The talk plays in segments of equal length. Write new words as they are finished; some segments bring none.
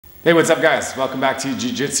Hey, what's up guys? Welcome back to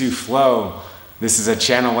Jiu Jitsu Flow. This is a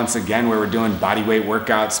channel once again where we're doing bodyweight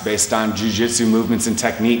workouts based on Jiu Jitsu movements and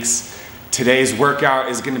techniques. Today's workout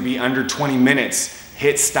is gonna be under 20 minutes,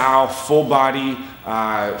 HIIT style, full body,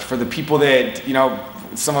 for the people that,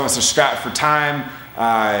 some of us are strapped for time,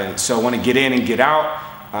 so wanna get in and get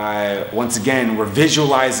out. Once again, we're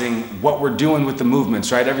visualizing what we're doing with the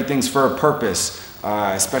movements, right? Everything's for a purpose.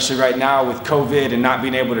 Especially right now with COVID and not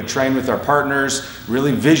being able to train with our partners,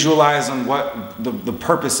 really visualize on what the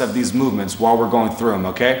purpose of these movements while we're going through them,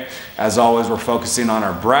 okay? As always, we're focusing on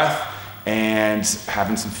our breath and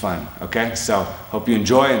having some fun, okay? So hope you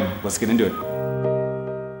enjoy and let's get into it.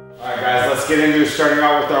 All right guys, let's get into it. Starting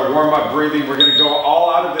out with our warm-up breathing. We're gonna go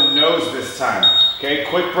all out of the nose this time, okay?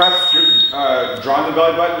 Quick breath, drawing the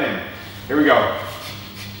belly button in. Here we go.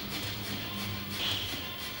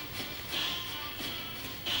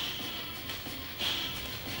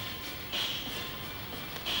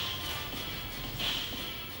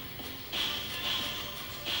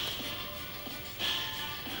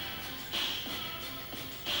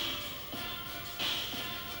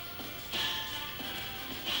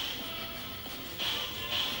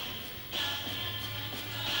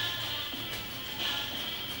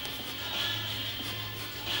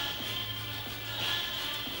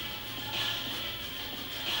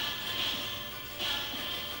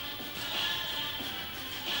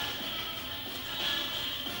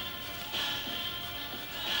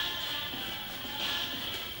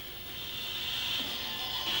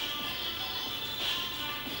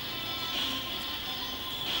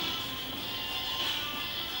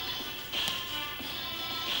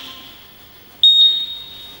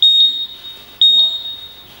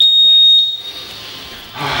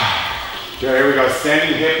 Good, here we go.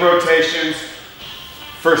 Standing hip rotations.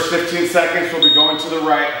 First 15 seconds, we'll be going to the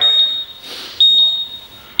right.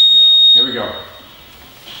 Here we go.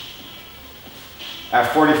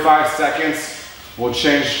 At 45 seconds, we'll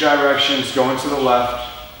change directions, going to the left.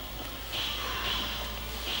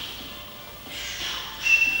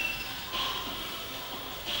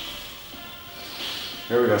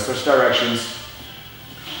 Here we go, switch directions.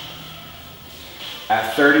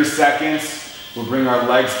 At 30 seconds, we'll bring our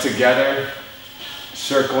legs together,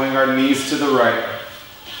 circling our knees to the right.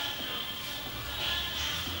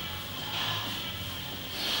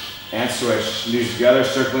 And switch, knees together,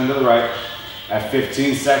 circling to the right. At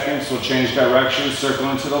 15 seconds, we'll change direction,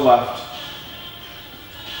 circling to the left.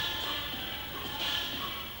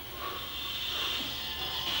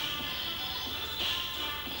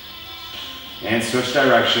 And switch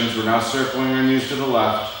directions, we're now circling our knees to the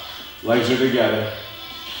left. Legs are together.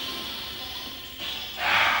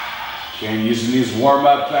 Again, using these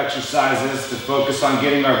warm-up exercises to focus on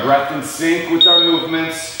getting our breath in sync with our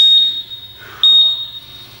movements.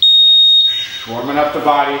 Warming up the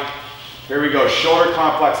body. Here we go, shoulder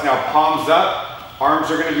complex now, palms up.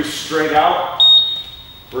 Arms are gonna be straight out.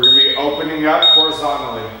 We're gonna be opening up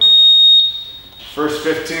horizontally. First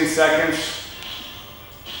 15 seconds.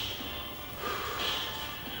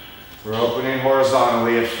 We're opening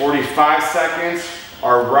horizontally. At 45 seconds,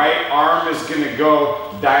 our right arm is going to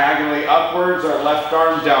go diagonally upwards, our left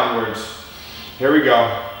arm downwards. Here we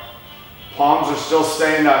go. Palms are still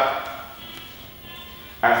staying up.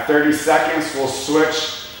 At 30 seconds, we'll switch,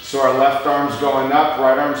 so our left arm's going up,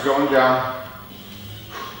 right arm's going down.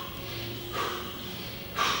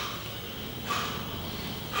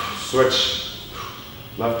 Switch.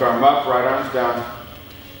 Left arm up, right arm's down.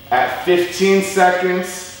 At 15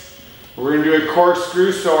 seconds, we're going to do a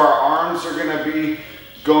corkscrew, so our arms are going to be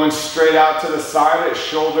going straight out to the side at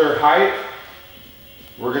shoulder height.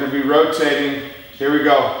 We're going to be rotating. Here we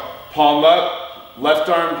go. Palm up, left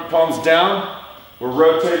arm, palms down. We're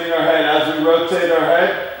rotating our head. As we rotate our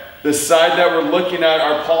head, the side that we're looking at,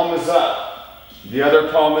 our palm is up. The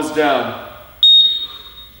other palm is down.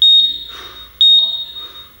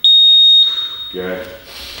 Good.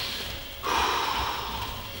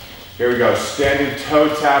 Here we go, standing toe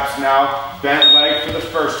taps now. Bent leg for the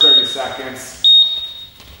first 30 seconds.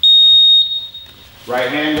 Right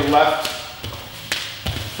hand to left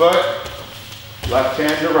foot, left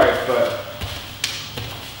hand to right foot.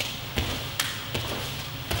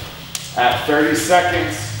 At 30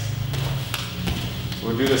 seconds,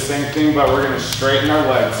 we'll do the same thing, but we're gonna straighten our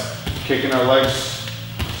legs, kicking our legs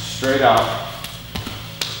straight out.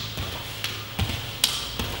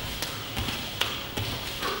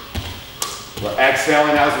 We're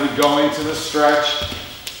exhaling as we go into the stretch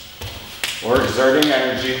or exerting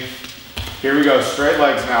energy. Here we go, straight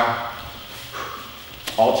legs now.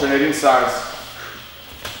 Alternating sides.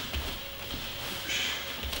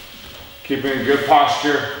 Keeping a good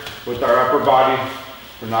posture with our upper body.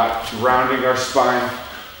 We're not rounding our spine.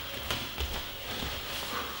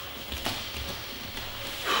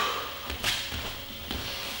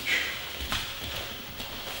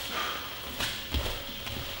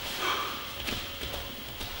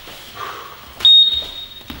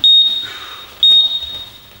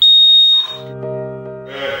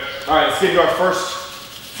 All right, let's get into our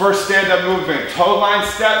first stand-up movement. Toe line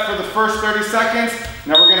step for the first 30 seconds.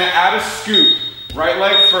 Now we're gonna add a scoop. Right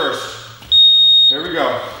leg first. Here we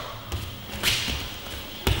go.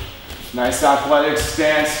 Nice athletic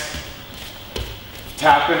stance.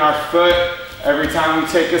 Tapping our foot every time we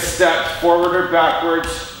take a step forward or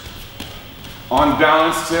backwards. On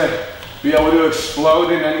balance to be able to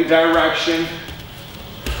explode in any direction.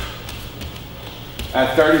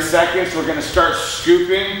 At 30 seconds, we're gonna start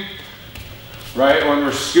scooping. Right, when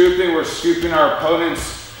we're scooping our opponent's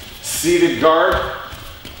seated guard.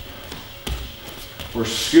 We're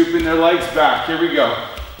scooping their legs back. Here we go.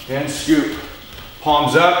 And scoop.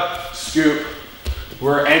 Palms up, scoop.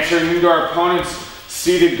 We're entering into our opponent's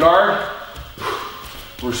seated guard.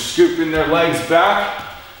 We're scooping their legs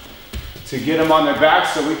back to get them on their back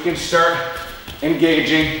so we can start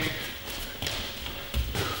engaging.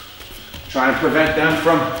 Trying to prevent them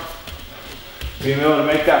from being able to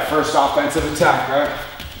make that first offensive attack, right?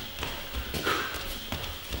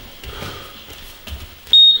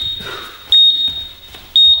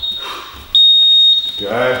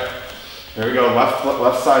 Good. Here we go,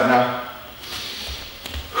 left side now.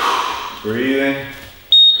 Breathing.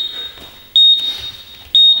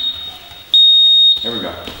 Here we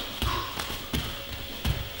go.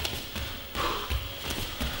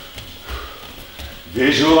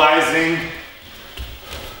 Visualizing.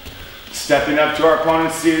 Stepping up to our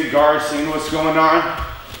opponent's seated guard, seeing what's going on.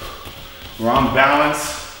 We're on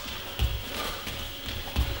balance.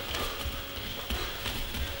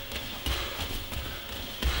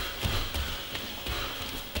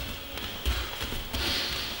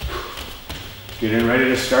 Getting ready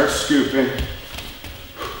to start scooping.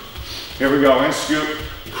 Here we go, and scoop.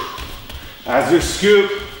 As we scoop,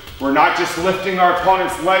 we're not just lifting our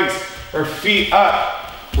opponent's legs or feet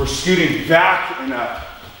up, we're scooting back and up.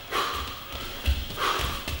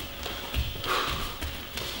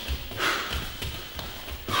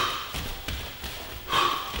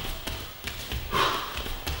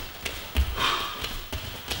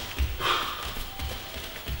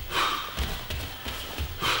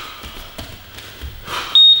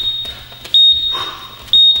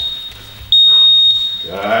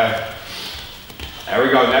 Good. There we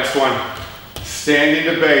go, next one.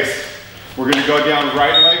 Standing to base. We're gonna go down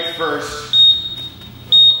right leg first.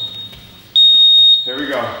 Here we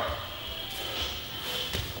go.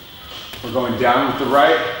 We're going down with the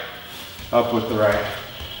right, up with the right.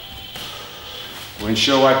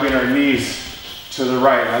 Windshield wiping our knees to the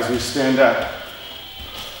right as we stand up.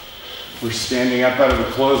 We're standing up out of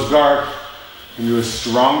a closed guard into a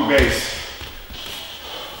strong base.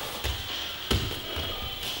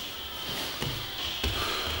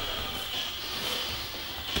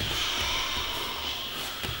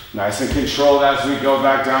 Nice and controlled as we go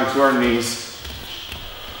back down to our knees.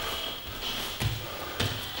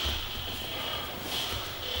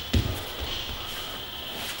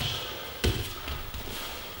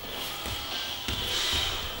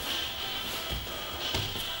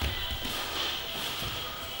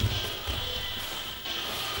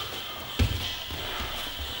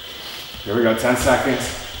 Here we go, 10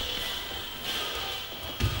 seconds.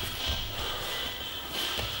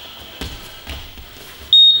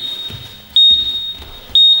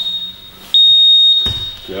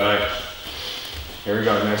 Good. Here we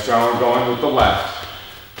go. Next round, we're going with the left.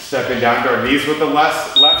 Stepping down to our knees with the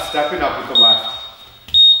left, stepping up with the left.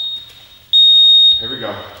 Here we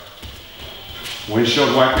go.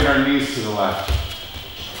 Windshield wiping our knees to the left.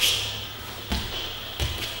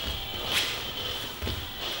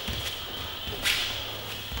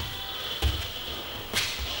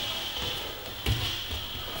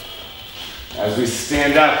 As we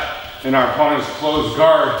stand up in our opponent's closed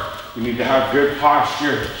guard, we need to have good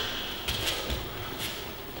posture.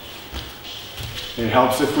 It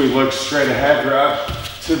helps if we look straight ahead or up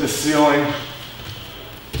to the ceiling.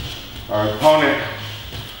 Our opponent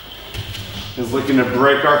is looking to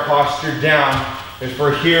break our posture down. If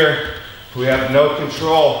we're here, we have no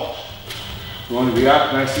control. We want to be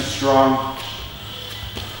up nice and strong.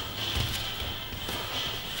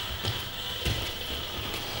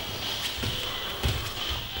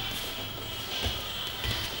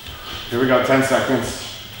 Here we go, 10 seconds.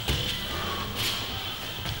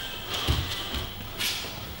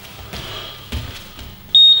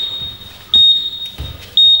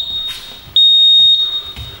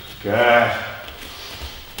 Good.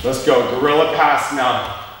 Let's go, gorilla pass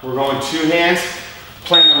now. We're going 2 hands,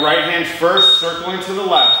 plant the right hand first, circling to the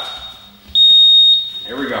left.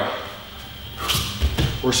 Here we go.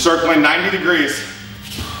 We're circling 90 degrees.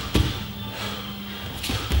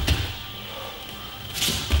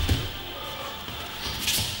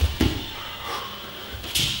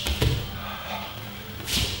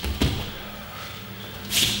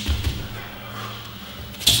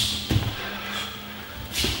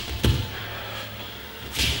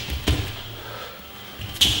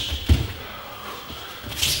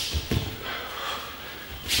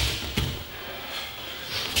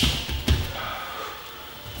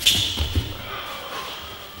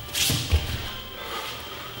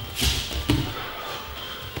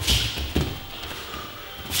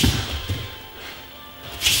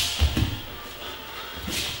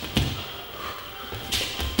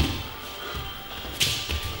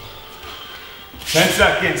 Ten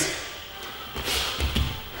seconds.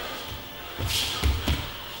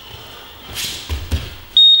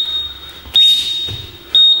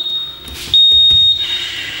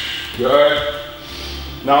 Good.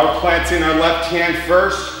 Now we're planting our left hand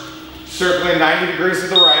first, circling 90 degrees to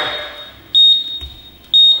the right.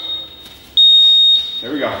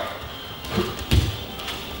 There we go.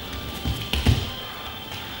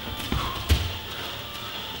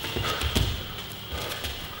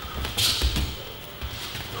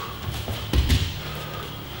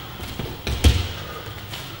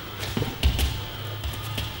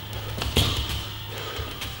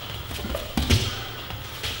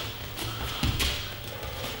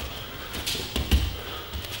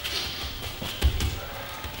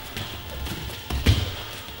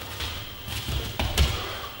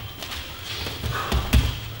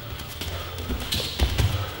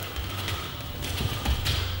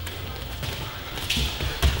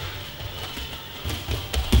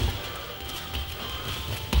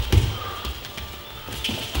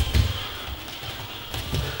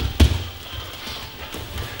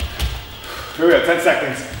 Here we go, 10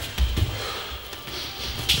 seconds.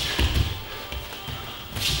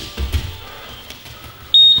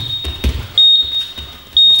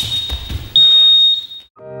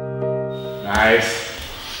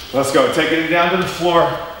 Nice. Let's go, taking it down to the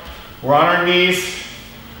floor. We're on our knees.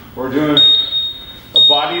 We're doing a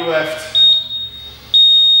body lift.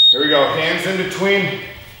 Here we go, hands in between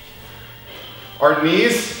our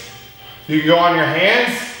knees. You can go on your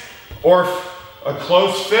hands or a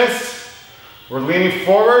closed fist. We're leaning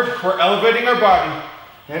forward, we're elevating our body,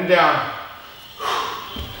 and down.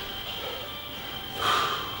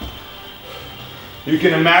 You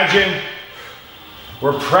can imagine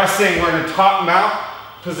we're pressing, we're in a top mount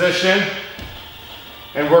position,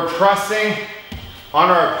 and we're pressing on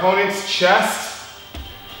our opponent's chest.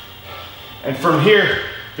 And from here,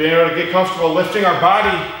 being able to get comfortable lifting our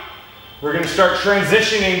body, we're gonna start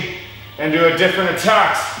transitioning and do different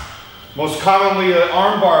attacks. Most commonly the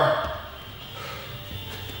arm bar.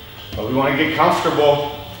 But we want to get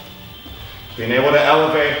comfortable being able to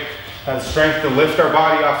elevate, have the strength to lift our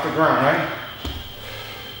body off the ground, right?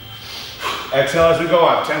 Exhale as we go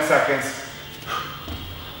up, 10 seconds.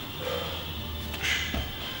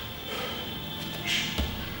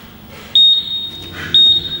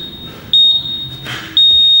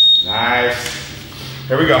 Nice.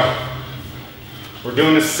 Here we go. We're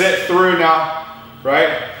doing a sit through now,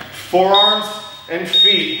 right? Forearms and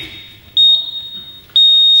feet.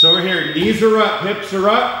 So we're here, knees are up, hips are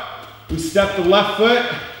up. We step the left foot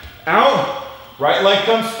out, right leg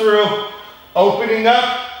comes through, opening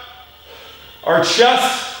up our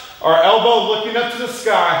chest, our elbow looking up to the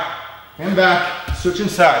sky, and back, switching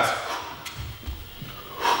sides.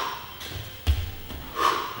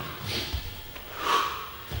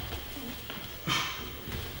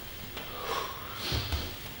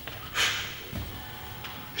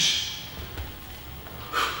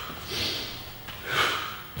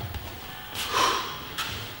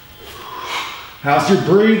 How's your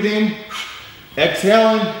breathing?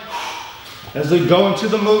 Exhaling as we go into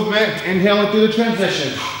the movement, inhaling through the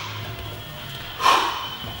transition.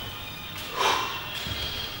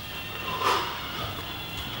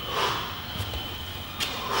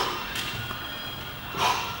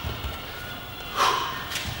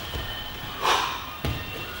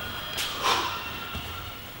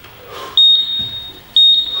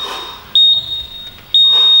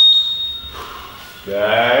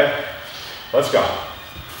 Good. Let's go.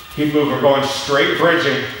 Keep moving. We're going straight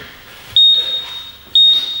bridging.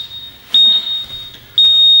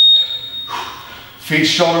 Feet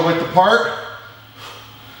shoulder width apart.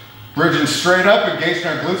 Bridging straight up, engaging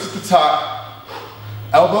our glutes at the top.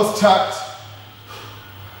 Elbows tucked.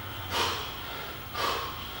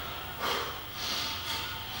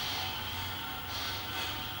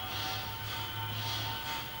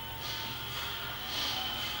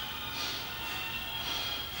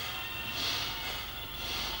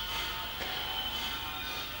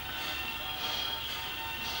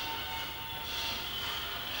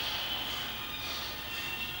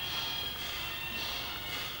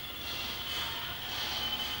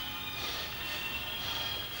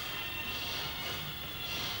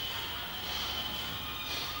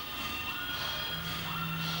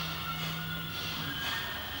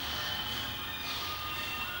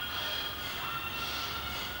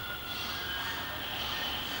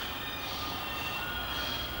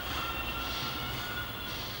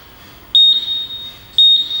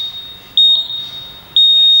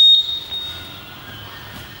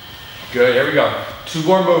 Good, here we go. 2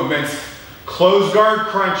 more movements. Close guard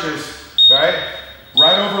crunches, right?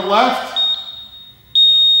 Right over left.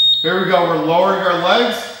 Here we go, we're lowering our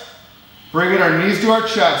legs, bringing our knees to our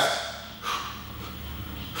chest.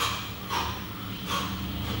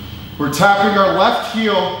 We're tapping our left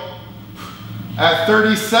heel at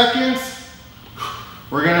 30 seconds.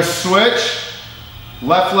 We're gonna switch,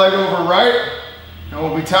 left leg over right, and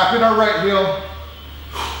we'll be tapping our right heel.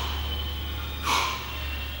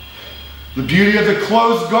 The beauty of the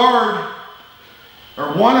closed guard,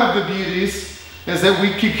 or one of the beauties, is that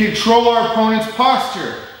we can control our opponent's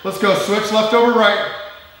posture. Let's go, switch left over right.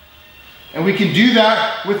 And we can do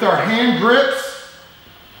that with our hand grips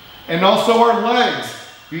and also our legs.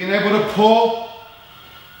 Being able to pull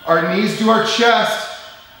our knees to our chest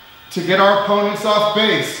to get our opponents off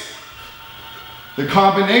base. The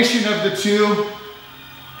combination of the two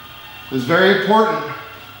is very important.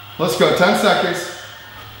 Let's go, 10 seconds.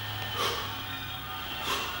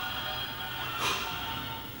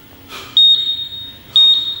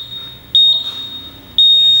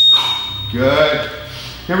 Good.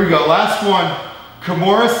 Here we go, last one.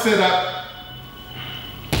 Kimura sit-up.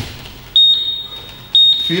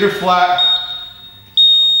 Feet are flat.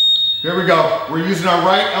 Here we go. We're using our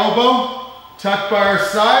right elbow tucked by our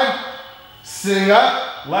side, sitting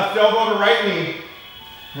up, left elbow to right knee,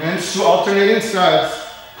 and alternating sides.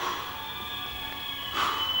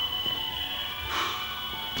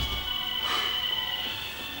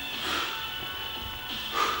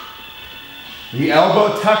 The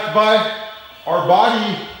elbow tucked by our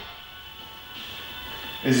body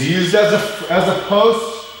is used as a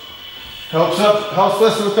post, helps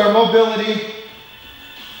us with our mobility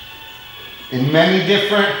in many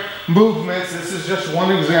different movements. This is just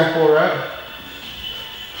one example, right?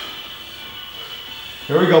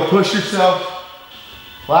 Here we go, push yourself.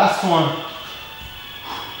 Last one.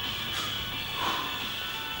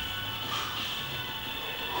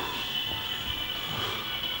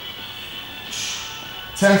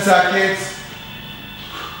 Ten seconds.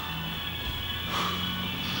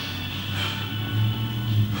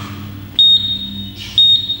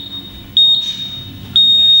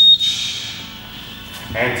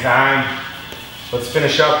 And time. Let's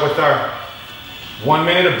finish up with our 1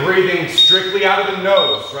 minute of breathing strictly out of the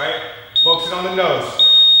nose, right? Focusing on the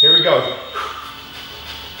nose. Here we go.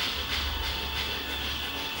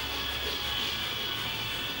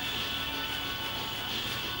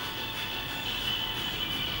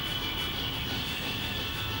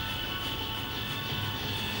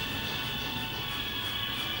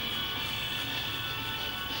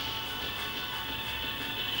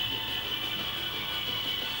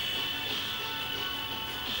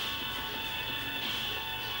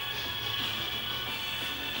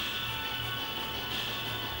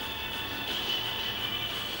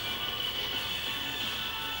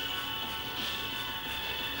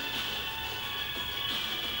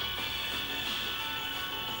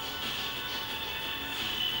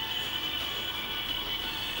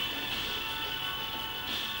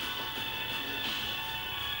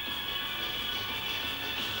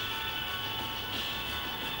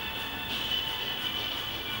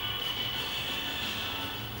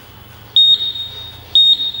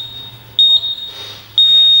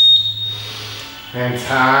 And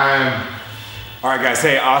time. All right, guys,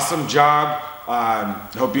 hey, awesome job.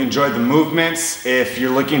 Hope you enjoyed the movements. If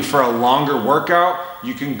you're looking for a longer workout,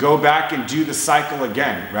 you can go back and do the cycle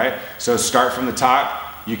again, right? So start from the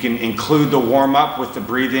top. You can include the warm up with the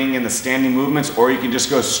breathing and the standing movements, or you can just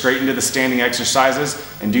go straight into the standing exercises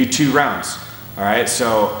and do 2 rounds. All right,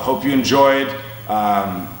 so hope you enjoyed.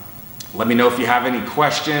 Let me know if you have any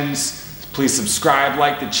questions. Please subscribe,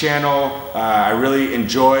 like the channel. I really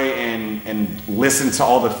enjoy and listen to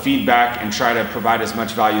all the feedback and try to provide as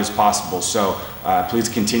much value as possible. So please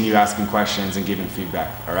continue asking questions and giving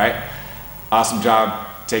feedback, all right? Awesome job.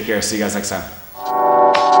 Take care. See you guys next time.